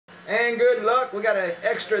And good luck. We got an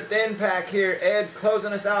extra thin pack here. Ed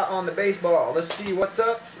closing us out on the baseball. Let's see what's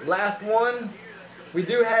up. Last one. We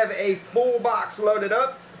do have a full box loaded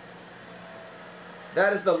up.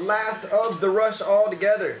 That is the last of the Rush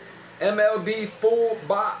altogether. MLB full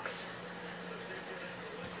box.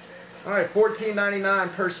 Alright,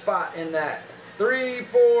 $14.99 per spot in that. 3,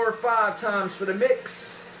 4, 5 times for the mix.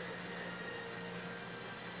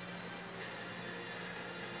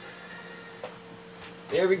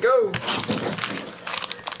 There we go.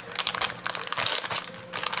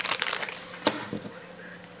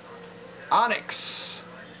 Onyx.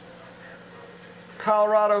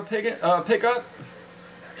 Colorado pickup.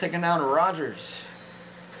 Taking down Rogers.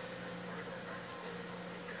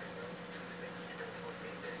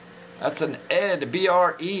 That's an Ed,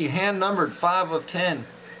 B-R-E, hand numbered 5 of 10.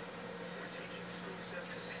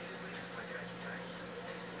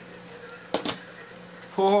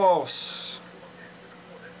 Pujols.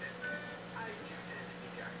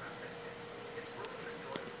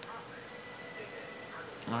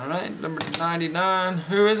 Alright, number 99.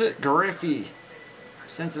 Who is it? Griffey.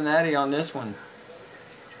 Cincinnati on this one.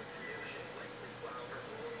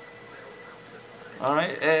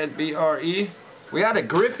 Alright, Ed, B-R-E. We had a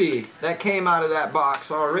Griffey that came out of that box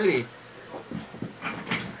already.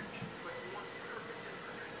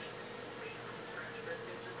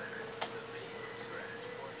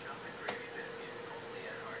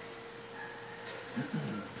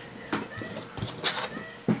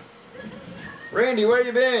 Randy, where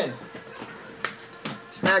you been?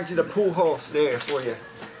 Snagged you the Pujols there for you.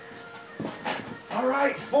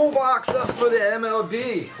 Alright, full box up for the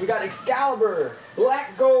MLB. We got Excalibur,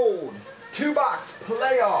 Black Gold, 2-box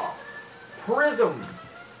playoff, Prism.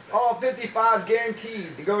 All 55s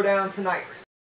guaranteed to go down tonight.